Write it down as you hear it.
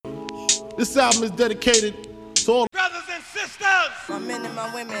This album is dedicated to all brothers and sisters, my men and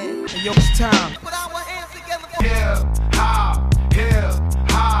my women. Hey, yo, it's time. Put our hands together for hip hop, hip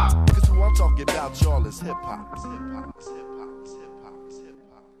hop. Cause who I'm talking about, y'all, is hip hop. Hip hop, hip hop, hip hop, hip hop, hip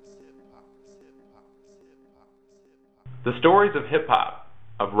hop, hip hop, hip hop. The stories of hip-hop,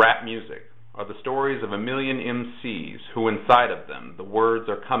 of rap music, are the stories of a million MCs who inside of them the words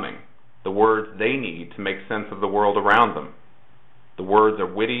are coming, the words they need to make sense of the world around them. The words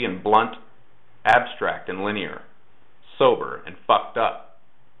are witty and blunt, abstract and linear, sober and fucked up.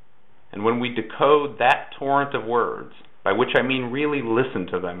 And when we decode that torrent of words, by which I mean really listen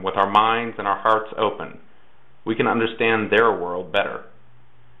to them with our minds and our hearts open, we can understand their world better,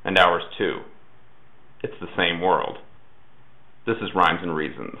 and ours too. It's the same world. This is Rhymes and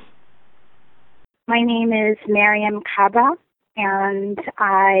Reasons. My name is Mariam Kaba, and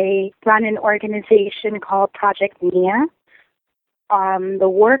I run an organization called Project Nia. The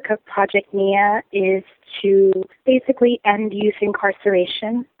work of Project Nia is to basically end youth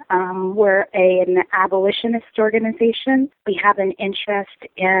incarceration. We're an abolitionist organization. We have an interest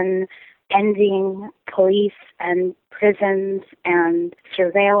in ending police and prisons and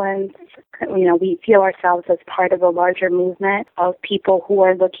surveillance. You know, we feel ourselves as part of a larger movement of people who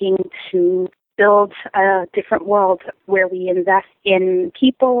are looking to build a different world where we invest in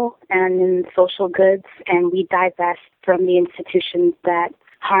people and in social goods, and we divest from the institutions that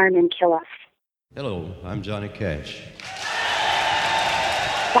harm and kill us. Hello, I'm Johnny Cash.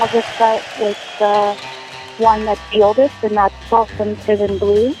 I'll just start with the one that's the oldest, and that's Folsom Prison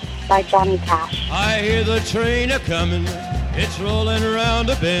Blues by Johnny Cash. I hear the train a-comin', it's rolling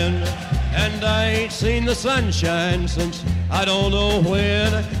around a bend, and I ain't seen the sunshine since I don't know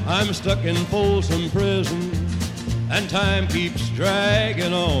when. I'm stuck in Folsom Prison, and time keeps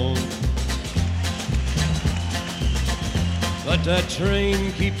dragging on. But that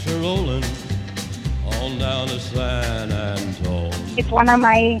train keeps a-rolling on down to San Antone. It's one of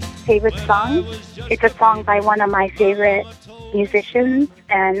my favorite songs. It's a song by one of my favorite musicians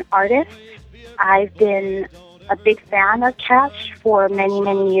and artists. I've been a big fan of Cash for many,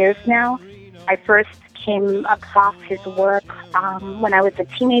 many years now. I first came across his work when I was a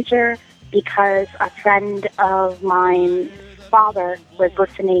teenager because a friend of mine's father was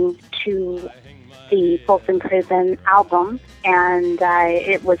listening to the Folsom Prison album, and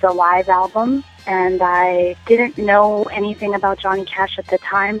it was a live album, and I didn't know anything about Johnny Cash at the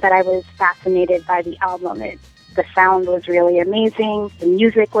time, but I was fascinated by the album. The sound was really amazing, the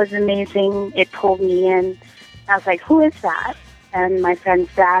music was amazing, it pulled me in. I was like, who is that? And my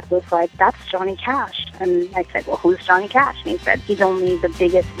friend's dad was like, that's Johnny Cash. And I said, well, who's Johnny Cash? And he said, he's only the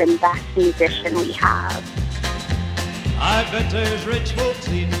biggest and best musician we have. I bet there's rich folks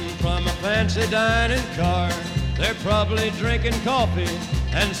eating from a fancy dining car. They're probably drinking coffee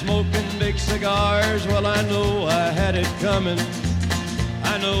and smoking big cigars. Well, I know I had it coming.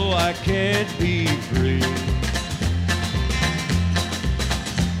 I know I can't be free.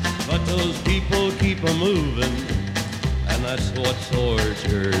 But those people keep a-moving, and that's what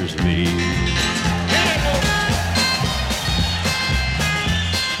tortures me.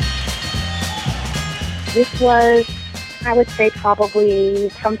 This was, I would say, probably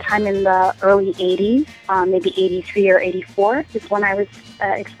sometime in the early 80s, maybe 83 or 84 is when I was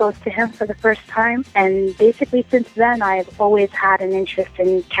exposed to him for the first time. And basically since then, I've always had an interest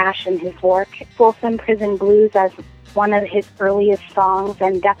in Cash and his work. Folsom Prison Blues as one of his earliest songs,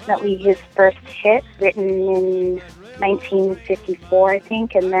 and definitely his first hit, written in 1954, I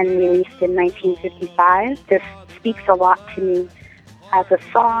think, and then released in 1955. This speaks a lot to me as a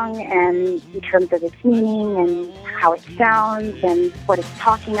song, and in terms of its meaning and how it sounds and what it's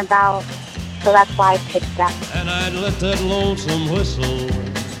talking about. So that's why I picked that. And I'd let that lonesome whistle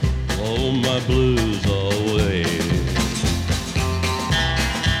blow my blues away.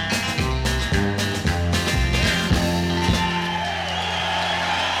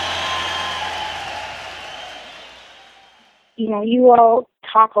 You know, you all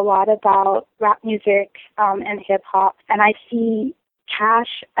talk a lot about rap music and hip-hop, and I see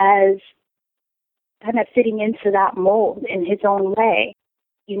Cash as kind of fitting into that mold in his own way.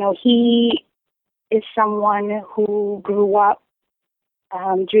 You know, he is someone who grew up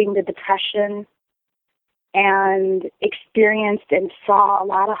during the Depression and experienced and saw a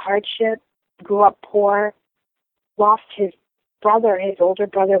lot of hardship, grew up poor, lost his brother, his older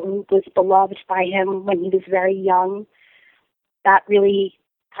brother, who was beloved by him when he was very young. That really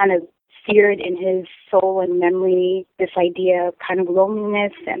kind of seared in his soul and memory this idea of kind of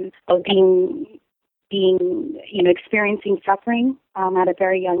loneliness and of being experiencing suffering at a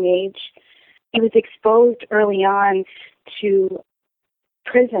very young age. He was exposed early on to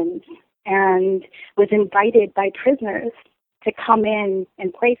prisons and was invited by prisoners to come in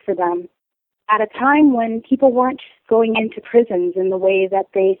and play for them at a time when people weren't going into prisons in the way that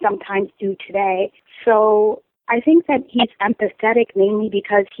they sometimes do today. So I think that he's empathetic mainly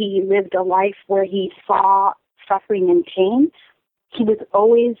because he lived a life where he saw suffering and pain. He was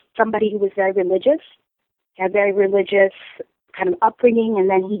always somebody who was very religious, had very religious kind of upbringing, and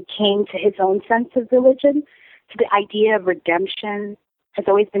then he came to his own sense of religion. So the idea of redemption has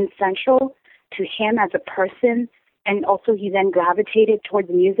always been central to him as a person, and also he then gravitated towards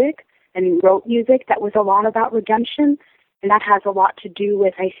music and wrote music that was a lot about redemption, and that has a lot to do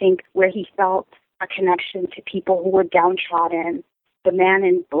with, I think, where he felt a connection to people who were downtrodden. The Man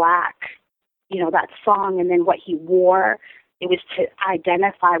in Black, that song, and then what he wore, it was to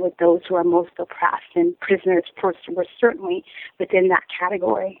identify with those who are most oppressed, and prisoners were certainly within that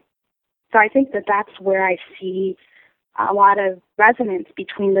category. So I think that that's where I see a lot of resonance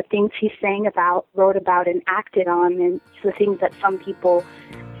between the things he sang about, wrote about, and acted on, and the things that some people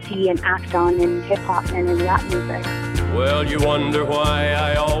see and act on in hip-hop and in rap music. Well, you wonder why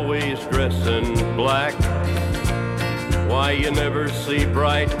I always dress in black, why you never see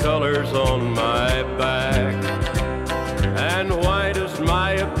bright colors on my back, and why does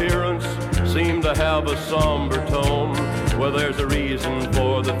my appearance seem to have a somber tone? Well, there's a reason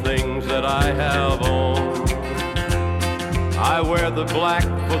for the things that I have on. I wear the black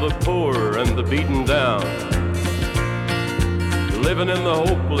for the poor and the beaten down, living in the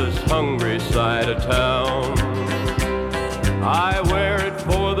hopeless, hungry side of town. I wear it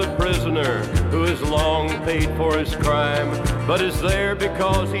for the prisoner who has long paid for his crime, but is there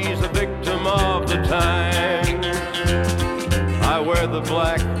because he's a victim of the time. I wear the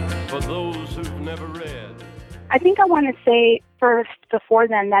black for those who've never read. I think I want to say first, before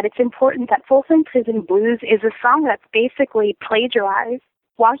then, that it's important that Folsom Prison Blues is a song that's basically plagiarized.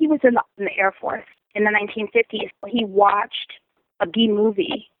 While he was in the Air Force in the 1950s, he watched a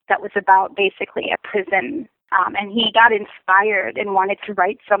B-movie that was about basically a prison, and he got inspired and wanted to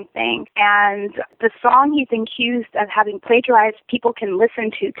write something. And the song he's accused of having plagiarized, people can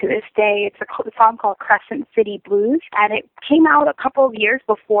listen to this day. It's a song called Crescent City Blues, and it came out a couple of years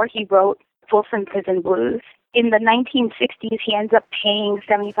before he wrote Folsom Prison Blues. In the 1960s, he ends up paying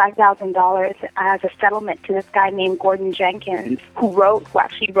 $75,000 as a settlement to this guy named Gordon Jenkins, who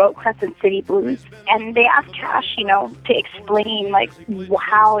actually wrote Crescent City Blues. And they asked Cash, to explain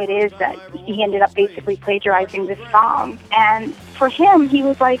how it is that he ended up basically plagiarizing this song. And for him, he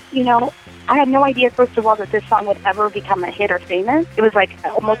was like, I had no idea, first of all, that this song would ever become a hit or famous. It was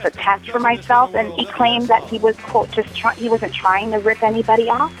almost a test for myself, and he claimed that he was, quote, he wasn't trying to rip anybody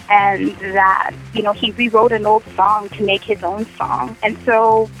off, and that, he rewrote an old song to make his own song. And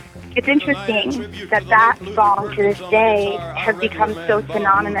so it's interesting that song to this day has become so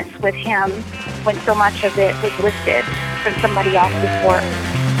synonymous with him when so much of it was lifted from somebody else's work.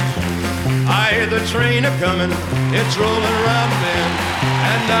 I hear the train a-comin', it's rolling around the bend,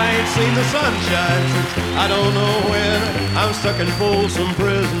 and I ain't seen the sunshine since I don't know when. I'm stuck in Folsom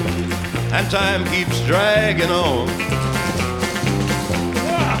Prison, and time keeps dragging on.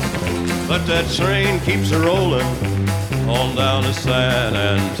 But that train keeps a-rolling on down to San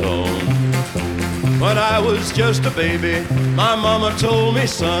Antone. When I was just a baby, my mama told me,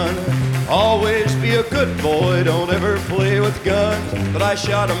 son, always be a good boy, don't ever play with guns. But I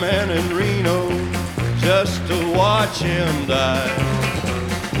shot a man in Reno just to watch him die.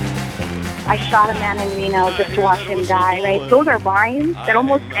 I shot a man in Reno just to watch him die, right? Those are lines that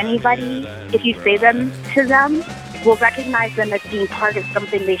almost anybody, if you say them to them, will recognize them as being part of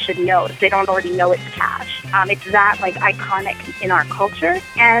something they should know if they don't already know it's Cash. It's that iconic in our culture.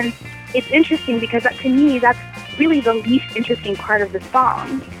 And it's interesting because to me, that's really the least interesting part of the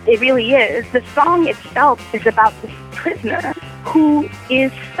song. It really is. The song itself is about this prisoner who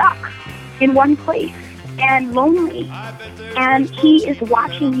is stuck in one place and lonely. And he is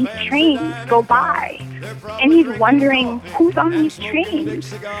watching these trains go by. And he's wondering, who's on these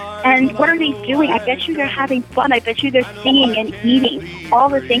trains? And what are they doing? I bet you they're having fun. I bet you they're singing and eating. All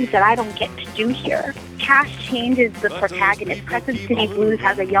the things that I don't get to do here. Cash changes the protagonist. Crescent City Blues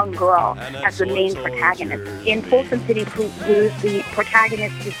has a young girl as the main protagonist. In Folsom City Blues, the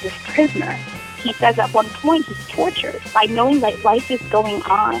protagonist is this prisoner. He says at one point he's tortured by knowing that life is going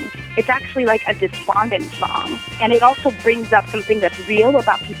on. It's actually like a despondent song. And it also brings up something that's real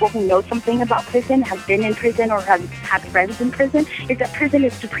about people who know something about prison, have been in prison, or have had friends in prison, is that prison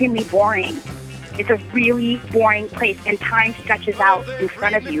is supremely boring. It's a really boring place, and time stretches out in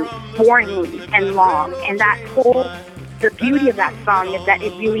front of you boringly and long. And that whole the beauty of that song is that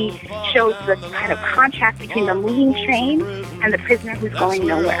it really shows the kind of contrast between the moving train and the prisoner who's going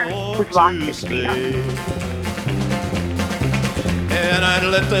nowhere, who's lost his freedom. And I'd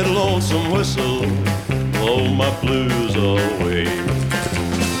let that lonesome whistle blow my blues away.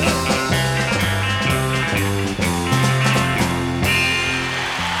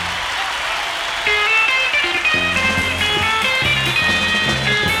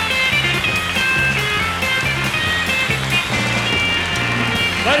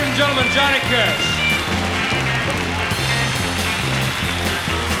 Ladies and gentlemen, Johnny Cash.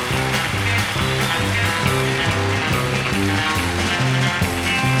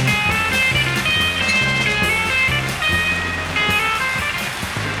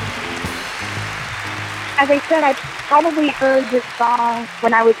 As I said, I probably heard this song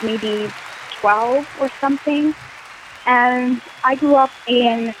when I was maybe 12 or something. And I grew up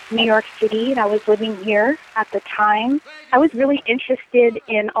in New York City, and I was living here at the time. I was really interested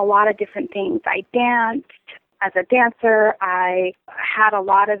in a lot of different things. I danced. As a dancer, I had a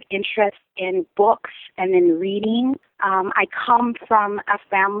lot of interest in books and in reading. I come from a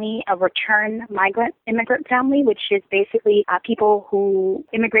family, a return immigrant family, which is basically people who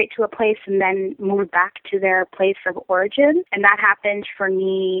immigrate to a place and then move back to their place of origin. And that happened for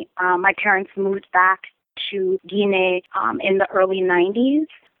me. My parents moved back to Guinea in the early 90s.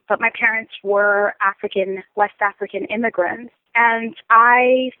 But my parents were West African immigrants. And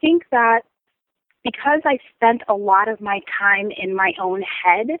I think that because I spent a lot of my time in my own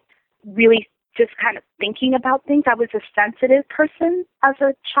head, really just kind of thinking about things, I was a sensitive person as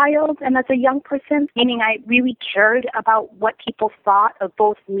a child and as a young person, meaning I really cared about what people thought of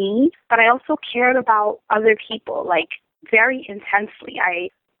both me, but I also cared about other people, like very intensely. I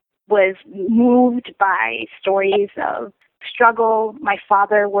was moved by stories of struggle. My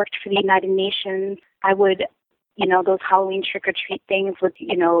father worked for the United Nations. I would, those Halloween trick-or-treat things with,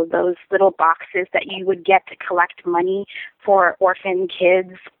 those little boxes that you would get to collect money for orphan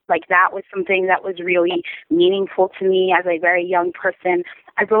kids. Like, that was something that was really meaningful to me as a very young person.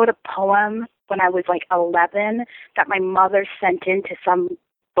 I wrote a poem when I was like 11 that my mother sent into some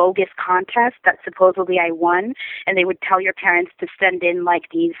bogus contest that supposedly I won, and they would tell your parents to send in like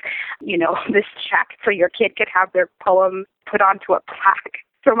these, this check so your kid could have their poem put onto a plaque.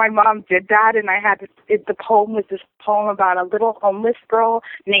 So my mom did that, and the poem was this poem about a little homeless girl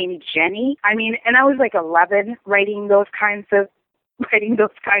named Jenny. And I was like 11 writing those kinds of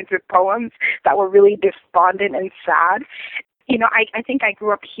poems that were really despondent and sad. I think I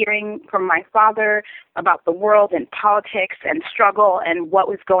grew up hearing from my father about the world and politics and struggle and what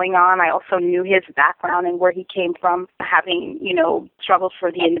was going on. I also knew his background and where he came from, having, struggled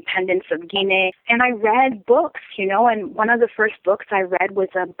for the independence of Guinea. And I read books, and one of the first books I read was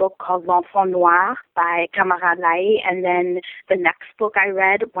a book called L'Enfant Noir by Camarade Lai. And then the next book I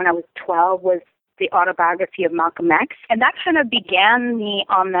read when I was 12 was the autobiography of Malcolm X. And that kind of began me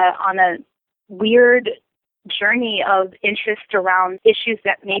on a weird journey of interest around issues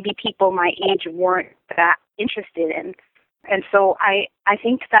that maybe people my age weren't that interested in. And so I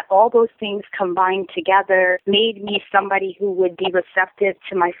think that all those things combined together made me somebody who would be receptive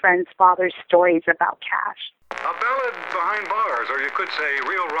to my friend's father's stories about Cash. A ballad behind bars, or you could say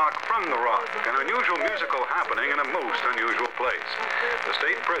real rock from the rock, an unusual musical happening in a most unusual place. The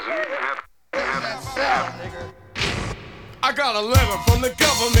state prison I got a letter from the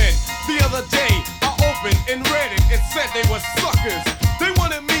government the other day. I opened and read it. It said they were suckers. They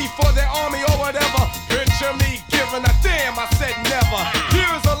wanted me for their army or whatever. Picture me giving a damn. I said never.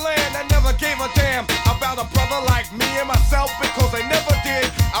 Here's a land that never gave a damn about a brother like me and myself, because they never did.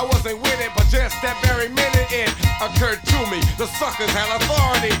 I wasn't with it, but just that very minute it occurred to me. The suckers had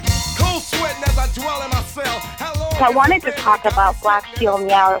authority. Cold sweating as I dwell in my cell. So I wanted to talk about Black Steel and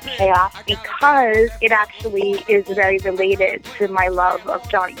the Hour of Chaos because it actually is very related to my love of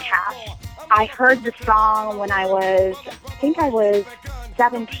Johnny Cash. I heard the song when I was 17. I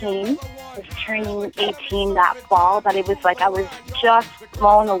was turning 18 that fall, but it was like I was just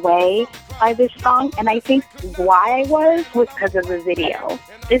blown away by this song. And I think why I was because of the video.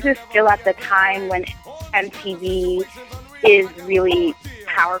 This is still at the time when MTV is really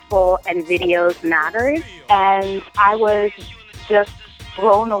powerful and videos mattered. And I was just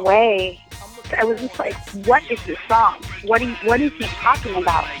blown away. I was just like, what is this song? What is he talking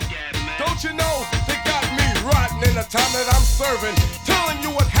about? Don't you know they got me rotten in the time that I'm serving, telling you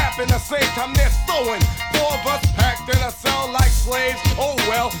what happened the same time they're throwing. 4 of us packed in a cell like slaves. Oh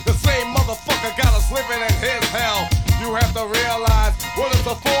well, the same motherfucker got us living in his hell. You have to realize what is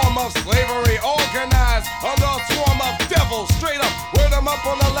a form of slavery organized under a swarm of devils. Straight up, word them up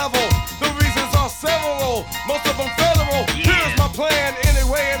on the level. The reasons are several, most of them federal.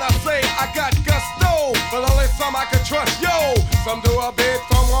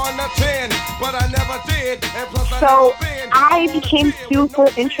 on the 10, but I never did. And plus So I became super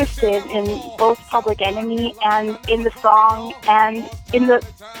interested in both Public Enemy and in the song and in the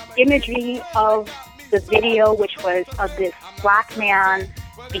imagery of the video, which was of this black man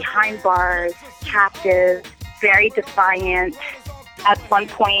behind bars, captive, very defiant. At one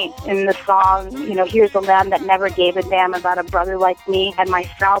point in the song, you know, here's a lamb that never gave a damn about a brother like me and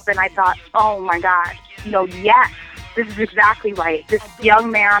myself. And I thought, oh my God, you know, yes, this is exactly right. This young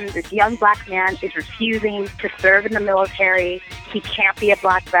man, this young black man is refusing to serve in the military. He can't be a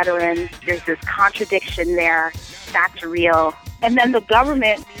black veteran. There's this contradiction there. That's real. And then the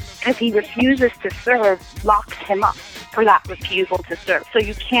government, because he refuses to serve, locks him up for that refusal to serve. So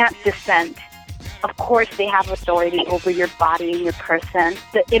you can't dissent. Of course, they have authority over your body and your person.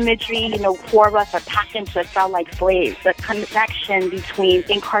 The imagery, you know, 4 of us are packed into a cell like slaves. The connection between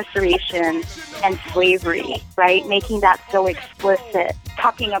incarceration and slavery, right? Making that so explicit.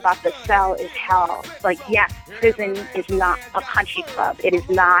 Talking about the cell is hell. Like, yes, prison is not a country club. It is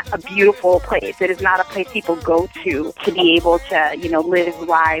not a beautiful place. It is not a place people go to be able to, you know, live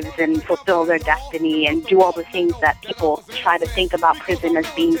lives and fulfill their destiny and do all the things that people try to think about prison as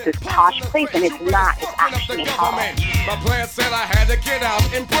being this posh place, and it's not. It's actually hell. My plan said I had to get out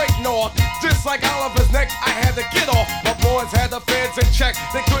and break north. Just like Oliver's neck, I had to get off. My boys had the feds in check.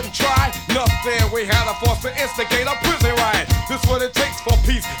 They couldn't try nothing. We had a force to instigate a prison riot. This what it takes for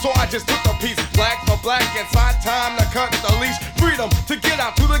peace, so I just took a piece. Black for black, inside time to cut the leash. Freedom to get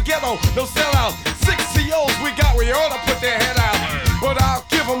out to the ghetto, no sellout. 6 COs we got, we ought to put their head out. But I'll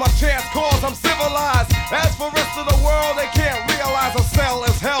give them a chance, cause I'm civilized. As for rest of the world, they can't realize a cell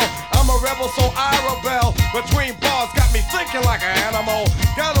is hell. I'm a rebel, so I rebel. Between bars, got me thinking like an animal.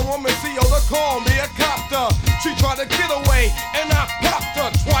 Got a woman CO to call me a copter. She tried to get away, and I popped her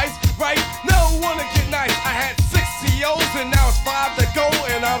twice, right? Now wanna get nice. I had 6 COs, and now it's 5 to go,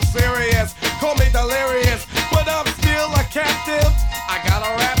 and I'm serious. Call me delirious, but I'm still a captive. I gotta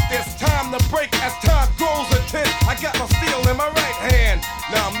rap this time to break as time grows intense. I got my steel in my right hand.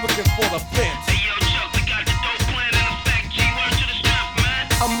 Now I'm looking for the fence. Hey yo, Chuck, we got the dope plan in effect. G, word to the stuff, man.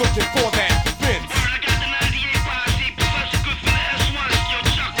 I'm looking for that fence. I got the 98 posse, Professor Good for the S1. Yo,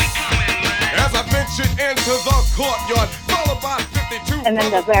 Chuck, we coming, man. As I ventured into the courtyard, followed by 52. And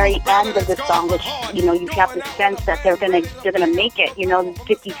then the very end of the song, which, you know, you have the sense that they're gonna make it, you know,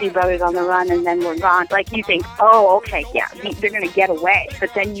 53 brothers on the run and then we're gone. Like, you think, oh, okay, yeah, they're gonna get away.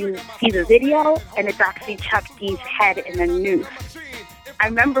 But then you see the video and it's actually Chuck D's head in a noose. I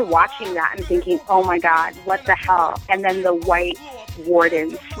remember watching that and thinking, oh my God, what the hell? And then the white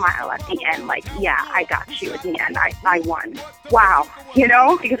warden smile at the end, like, yeah, I got you at the end. I won. Wow. You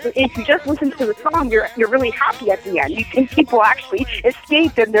know, because if you just listen to the song, you're really happy at the end. You think people actually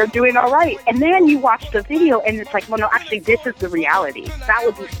escaped and they're doing all right. And then you watch the video and it's like, well, no, actually, this is the reality. That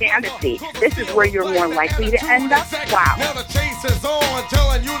would be fantasy. This is where you're more likely to end up. Wow. Now the chase is on,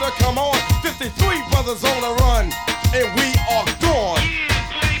 telling you to come on. 53 brothers on the run, and we are gone.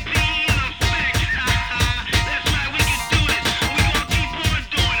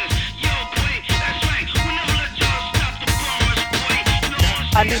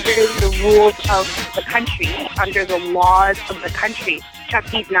 Under the rules of the country, under the laws of the country, Chuck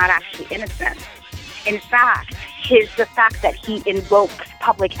D's not actually innocent. In fact, the fact that he invokes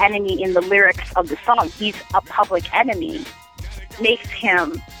Public Enemy in the lyrics of the song, he's a public enemy, makes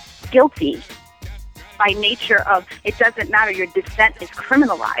him guilty by nature of, it doesn't matter, your dissent is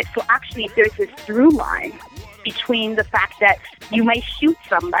criminalized. So actually there's this through line between the fact that you may shoot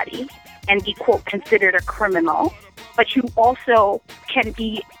somebody and be, quote, considered a criminal, but you also can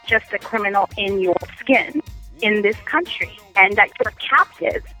be just a criminal in your skin in this country, and that you're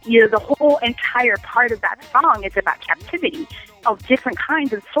captive. You know, the whole entire part of that song is about captivity of different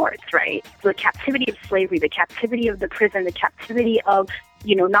kinds of sorts, right? The captivity of slavery, the captivity of the prison, the captivity of,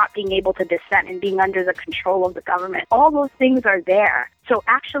 you know, not being able to dissent and being under the control of the government. All those things are there. So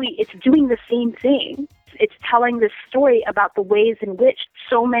actually, it's doing the same thing. It's telling this story about the ways in which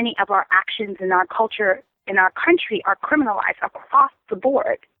so many of our actions in our culture, in our country, are criminalized across the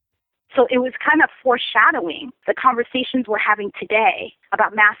board. So it was kind of foreshadowing the conversations we're having today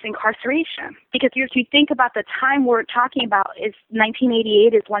about mass incarceration. Because if you think about the time we're talking about, is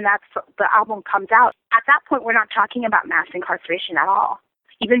 1988 is when the album comes out. At that point, we're not talking about mass incarceration at all,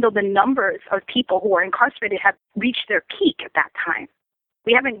 even though the numbers of people who are incarcerated have reached their peak at that time.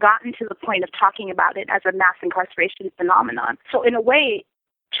 We haven't gotten to the point of talking about it as a mass incarceration phenomenon. So in a way,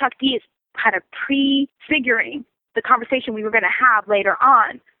 Chuck D is kind of prefiguring the conversation we were going to have later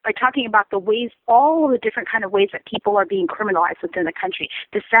on by talking about the ways, all the different kind of ways that people are being criminalized within the country.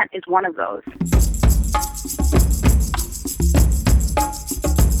 Dissent is one of those.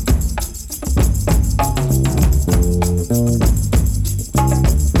 I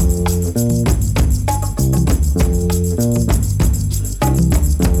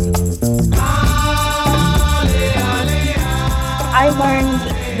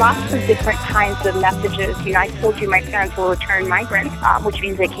learned lots of different kinds of messages. You know, I told you my parents were returned migrants, which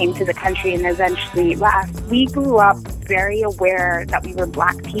means they came to the country and eventually left. We grew up very aware that we were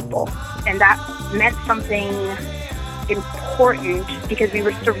Black people, and that meant something important because we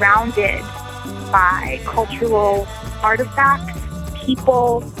were surrounded by cultural artifacts,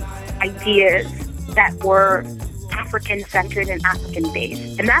 people, ideas that were African-centered and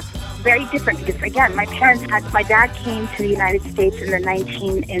African-based. And that's very different because, again, my dad came to the United States in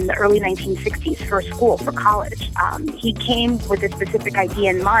the early 1960s for school, for college. He came with a specific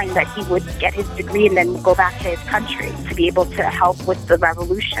idea in mind that he would get his degree and then go back to his country to be able to help with the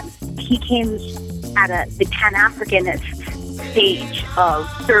revolution. He came at the Pan-Africanist stage of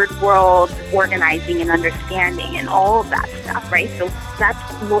third world organizing and understanding and all of that stuff, right? So that's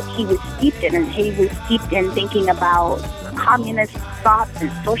what he was steeped in, and he was steeped in thinking about communist thoughts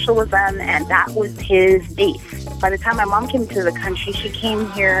and socialism, and that was his base. By the time my mom came to the country, she came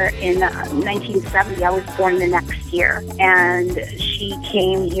here in 1970. I was born the next year, and she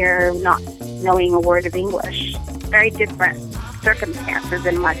came here not knowing a word of English. Very different circumstances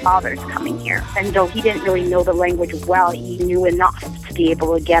than my father's coming here. And though he didn't really know the language well, he knew enough to be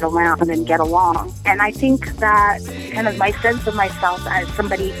able to get around and get along. And I think that kind of my sense of myself as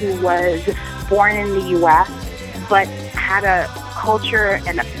somebody who was born in the U.S., but had a culture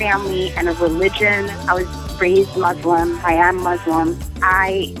and a family and a religion. I was raised Muslim. I am Muslim.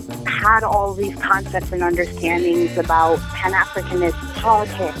 I had all these concepts and understandings about Pan-Africanist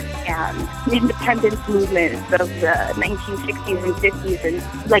politics and independence movements of the 1960s and 50s,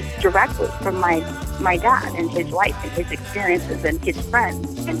 and like directly from my dad and his life and his experiences and his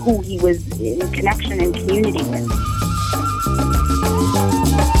friends and who he was in connection and community with.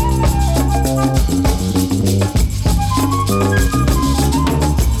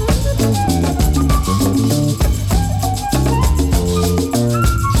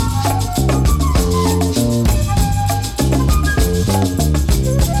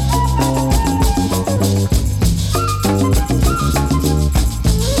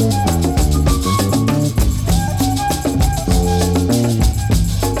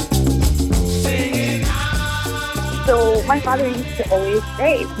 My father used to always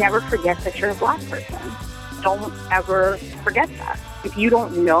say, never forget that you're a Black person. Don't ever forget that. If you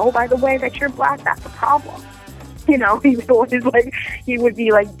don't know, by the way, that you're Black, that's a problem. You know, he would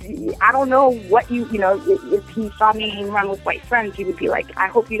be like, I don't know what you know, if he saw me run with white friends, he would be like, I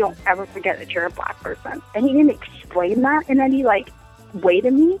hope you don't ever forget that you're a Black person. And he didn't explain that in any, way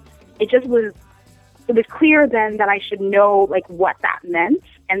to me. It was clear then that I should know, what that meant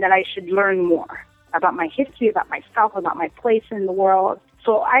and that I should learn more about my history, about myself, about my place in the world.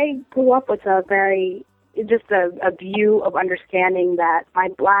 So I grew up with a view of understanding that my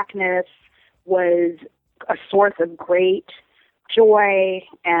Blackness was a source of great joy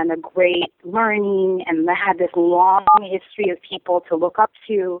and a great learning, and I had this long history of people to look up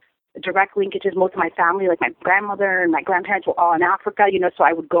to, direct linkages. Most of my family, like my grandmother and my grandparents, were all in Africa, so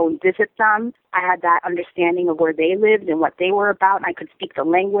I would go and visit them. I had that understanding of where they lived and what they were about, and I could speak the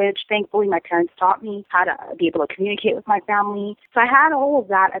language. Thankfully, my parents taught me how to be able to communicate with my family. So I had all of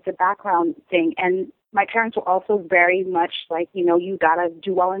that as a background thing, and my parents were also very much like, you got to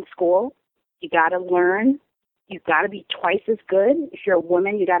do well in school. You got to learn. You've got to be twice as good. If you're a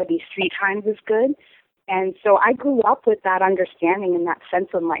woman, you got to be 3 times as good. And so I grew up with that understanding and that sense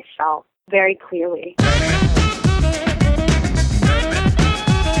of myself very clearly.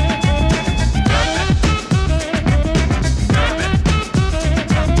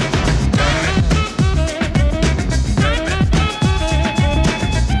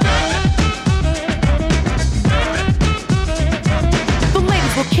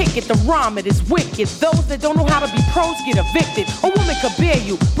 Kick it, the rhyme, it is wicked. Those that don't know how to be pros get evicted. A woman could bear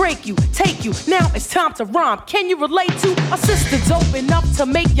you, break you, take you. Now it's time to rhyme. Can you relate to a sister dope enough to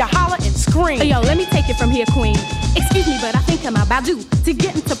make you holler and scream? Hey, yo, let me take it from here, queen. Excuse me, but I think I'm about due to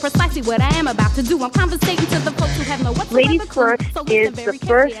get into precisely what I am about to do. I'm conversating to the folks who have no whatsoever. Ladies First is the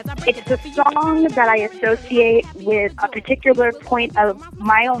first. It's the song that I associate with a particular point of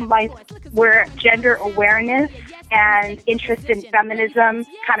my own life where gender awareness and interest in feminism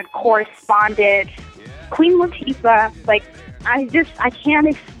kind of corresponded. Queen Latifah, I can't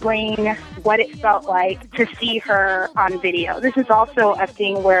explain what it felt like to see her on video. This is also a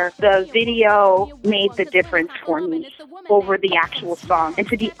thing where the video made the difference for me over the actual song. And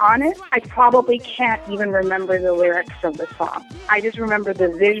to be honest, I probably can't even remember the lyrics of the song. I just remember the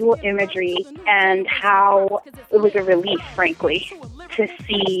visual imagery and how it was a relief, frankly, to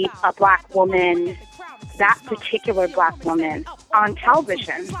see a black woman, that particular black woman, on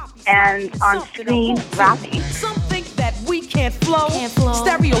television and on screen rapping. Some think that we can't flow.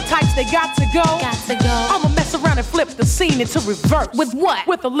 Stereotypes, they got to go. I'ma mess around and flip the scene into reverse. With what?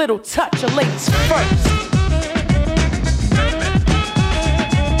 With a little touch of ladies first.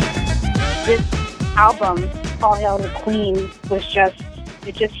 This album, All Hail the Queen,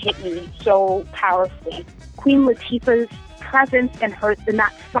 it just hit me so powerfully. Queen Latifah's presence in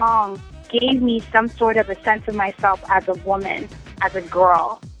that song gave me some sort of a sense of myself as a woman, as a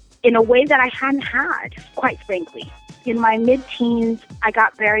girl, in a way that I hadn't had, quite frankly. In my mid-teens, I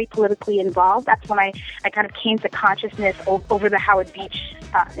got very politically involved. That's when I kind of came to consciousness over the Howard Beach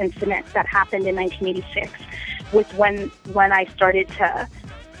incident that happened in 1986, was when I started to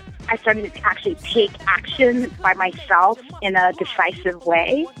actually take action by myself in a decisive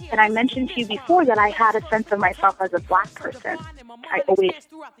way. And I mentioned to you before that I had a sense of myself as a black person. I always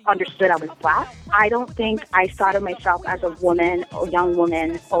understood I was black. I don't think I thought of myself as a woman or young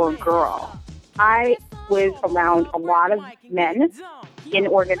woman or a girl. I was around a lot of men in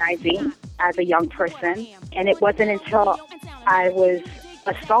organizing as a young person, and it wasn't until I was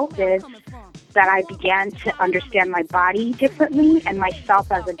assaulted that I began to understand my body differently and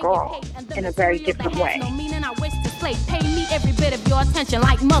myself as a girl in a very different way. Pay me every bit of your attention,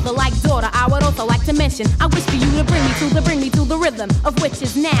 like mother, like daughter. I would also like to mention, I wish for you to bring me to the rhythm of which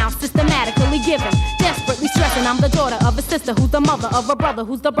is now systematically given. Desperately stressing, I'm the daughter of a sister who's the mother of a brother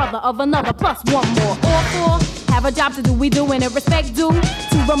who's the brother of another, plus one more. All four have a job to do, we doing it, respect due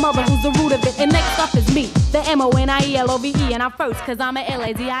to the mother who's the root of it. And next up is me, the MONIELOVE, and I'm first cause I'm a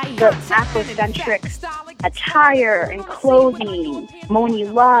LADIE. The Afrocentric attire and clothing, Moni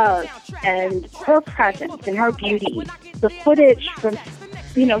Love, and her presence and her beauty. The footage from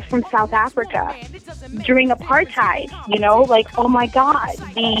South Africa during apartheid, like, oh my God,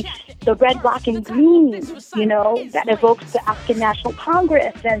 the red, black, and green, that evokes the African National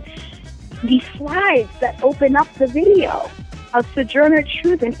Congress, and these slides that open up the video of Sojourner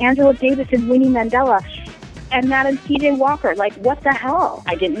Truth and Angela Davis and Winnie Mandela and Madam C.J. Walker. Like, what the hell?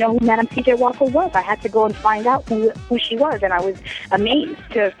 I didn't know who Madam C.J. Walker was. I had to go and find out who she was, and I was amazed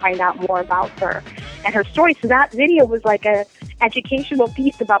to find out more about her and her story. So that video was like an educational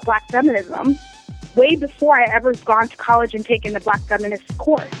piece about black feminism way before I ever gone to college and taken the black feminist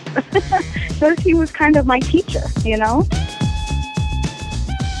course. So she was kind of my teacher,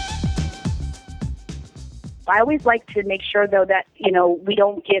 I always like to make sure, though, that,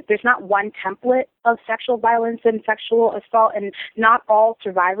 there's not one template of sexual violence and sexual assault, and not all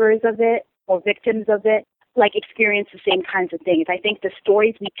survivors of it or victims of it, experience the same kinds of things. I think the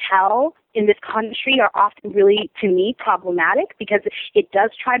stories we tell in this country are often really, to me, problematic because it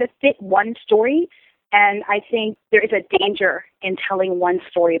does try to fit one story, and I think there is a danger in telling one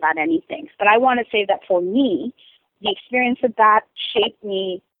story about anything. But I want to say that for me, the experience of that shaped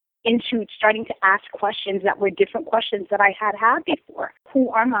me into starting to ask questions that were different questions that I had before.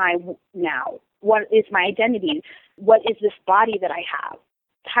 Who am I now? What is my identity? What is this body that I have?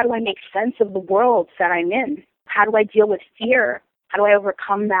 How do I make sense of the world that I'm in? How do I deal with fear? How do I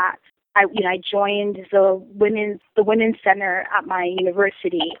overcome that? I joined the women's center at my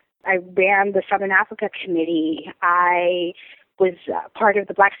university. I ran the Southern Africa Committee. I was part of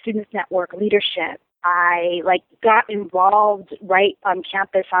the Black Students Network leadership. I got involved right on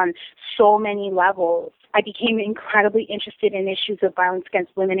campus on so many levels. I became incredibly interested in issues of violence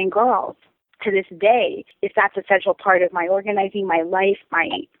against women and girls. To this day, if that's a central part of my organizing, my life, my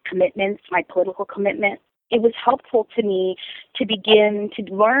commitments, my political commitment, it was helpful to me to begin to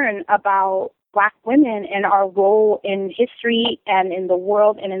learn about Black women and our role in history and in the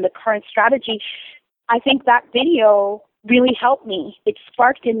world and in the current strategy. I think that video really helped me. It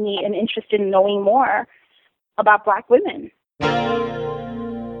sparked in me an interest in knowing more about Black women.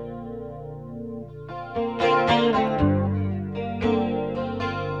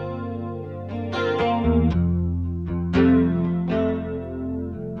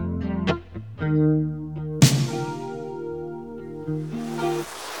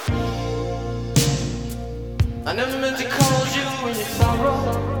 I never meant to cause you any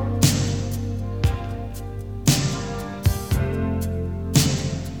sorrow.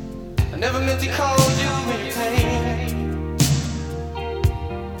 I never meant to cause you any pain.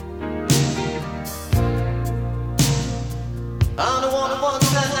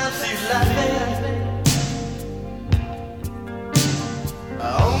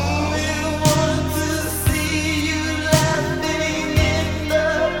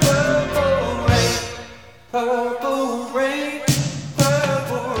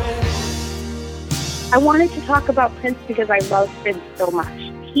 I wanted to talk about Prince because I love Prince so much.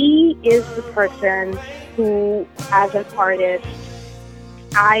 He is the person who, as an artist,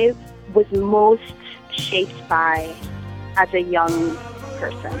 I was most shaped by as a young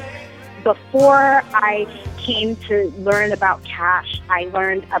person. Before I came to learn about Cash, I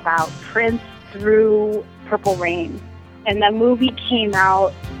learned about Prince through Purple Rain. And the movie came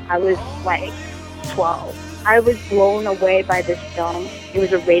out, I was like 12. I was blown away by this film. It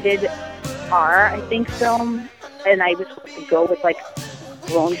was a rated R, I think, film. And I was supposed to go with like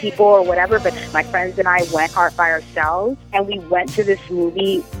grown people or whatever, but my friends and I went by ourselves, and we went to this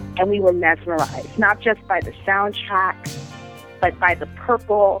movie and we were mesmerized, not just by the soundtrack, but by the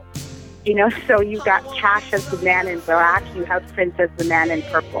purple. You know, so you got Cash as the man in black, you have Prince as the man in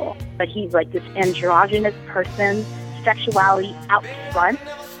purple. But he's like this androgynous person, sexuality out front,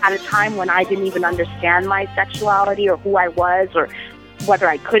 at a time when I didn't even understand my sexuality or who I was or whether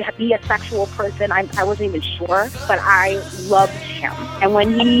I could be a sexual person. I wasn't even sure, but I loved him. And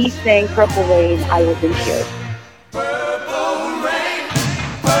when he sang Purple Rain, I was in tears. Purple rain,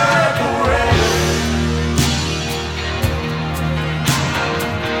 purple rain.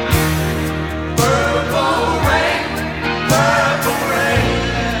 Purple rain, purple rain.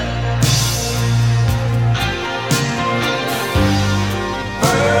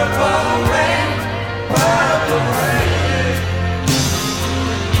 Purple rain, purple rain.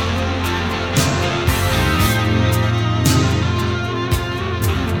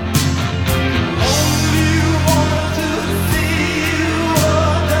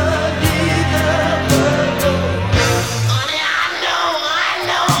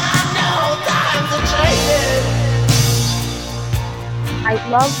 I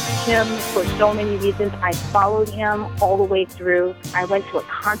loved him for so many reasons. I followed him all the way through. I went to a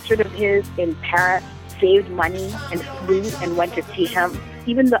concert of his in Paris, saved money, and flew and went to see him.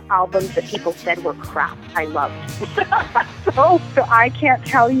 Even the albums that people said were crap, I loved. So I can't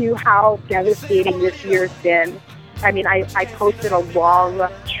tell you how devastating this year's been. I mean, I posted a long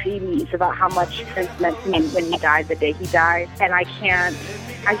treatise about how much Prince meant to me when he died, the day he died. And I'm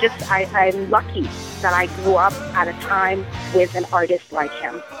lucky that I grew up at a time with an artist like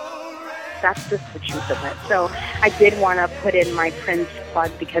him. That's just the truth of it. So I did want to put in my Prince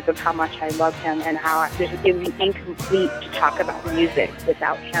plug because of how much I love him and how it would be incomplete to talk about music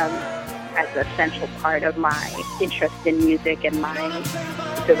without him as a central part of my interest in music and my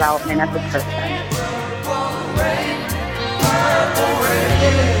development as a person. Purple rain, purple rain.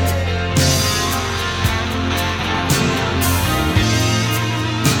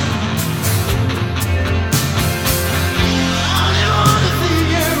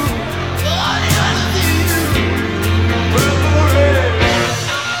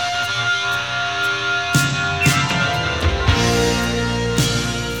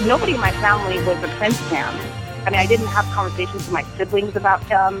 Nobody in my family was a Prince fan. I mean, I didn't have conversations with my siblings about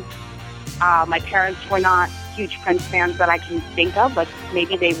him. My parents were not huge Prince fans that I can think of, but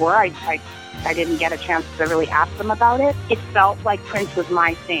maybe they were. I didn't get a chance to really ask them about it. It felt like Prince was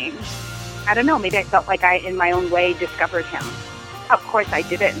my thing. I don't know, maybe I felt like I, in my own way, discovered him. Of course I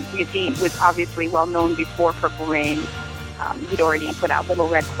didn't, because he was obviously well known before Purple Rain. He'd already put out Little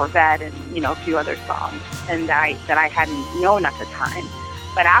Red Corvette and, you know, a few other songs and that I hadn't known at the time.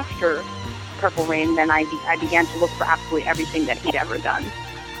 But after Purple Rain, then I began to look for absolutely everything that he'd ever done.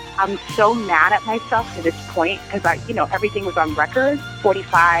 I'm so mad at myself to this point because everything was on record,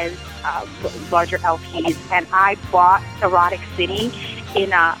 45 larger LPs, and I bought Erotic City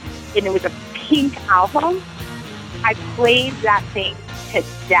and it was a pink album. I played that thing to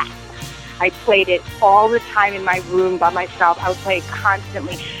death. I played it all the time in my room by myself. I would play it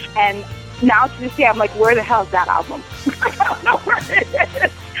constantly, and now to this day, I'm like, where the hell is that album? I don't know where it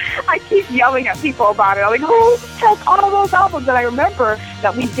is. I keep yelling at people about it. I'm like, who has all those albums? And I remember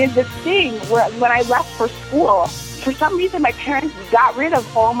that we did this thing when I left for school. For some reason, my parents got rid of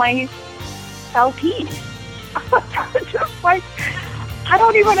all my LPs. I was just like, I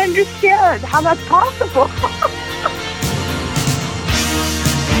don't even understand how that's possible.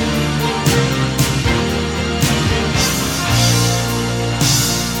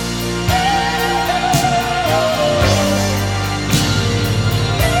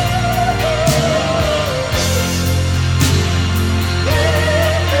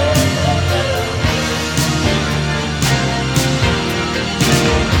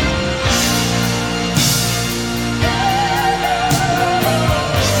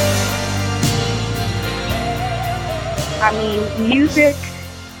 I mean, music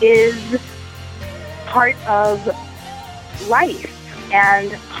is part of life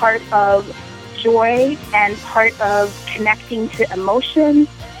and part of joy and part of connecting to emotions.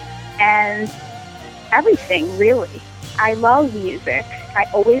 And everything, really. I love music. I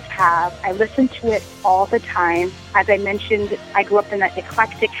always have. I listen to it all the time. As I mentioned, I grew up in an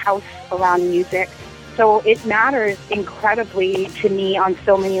eclectic house around music. So it matters incredibly to me on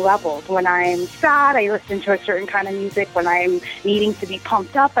so many levels. When I'm sad, I listen to a certain kind of music. When I'm needing to be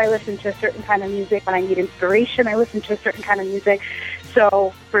pumped up, I listen to a certain kind of music. When I need inspiration, I listen to a certain kind of music.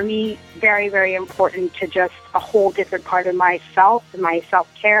 So for me, very, very important to just a whole different part of myself, my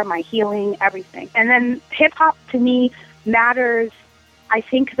self-care, my healing, everything. And then hip-hop to me matters. I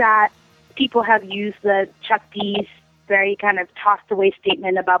think that people have used the Chuck D's very kind of tossed away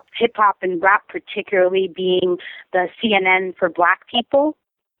statement about hip-hop and rap particularly being the CNN for Black people.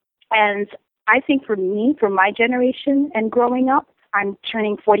 And I think for me, for my generation and growing up, I'm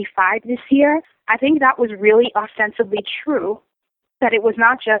turning 45 this year, I think that was really ostensibly true. That it was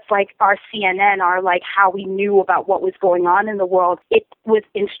not just like our CNN, our like how we knew about what was going on in the world. It was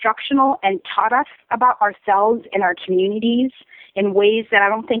instructional and taught us about ourselves and our communities in ways that I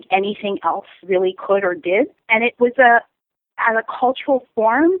don't think anything else really could or did. And it was as a cultural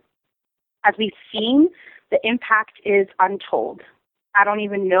form, as we've seen, the impact is untold. I don't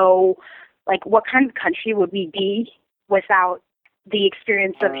even know, like, what kind of country would we be without the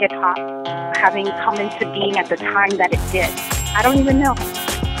experience of hip-hop having come into being at the time that it did. I don't even know.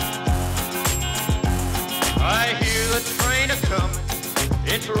 I hear the train a-comin',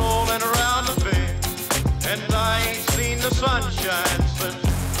 it's rolling around the bend, and I ain't seen the sunshine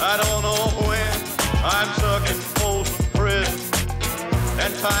since I don't know when. I'm stuck in Folsom Prison,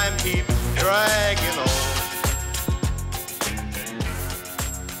 and time keeps dragging on.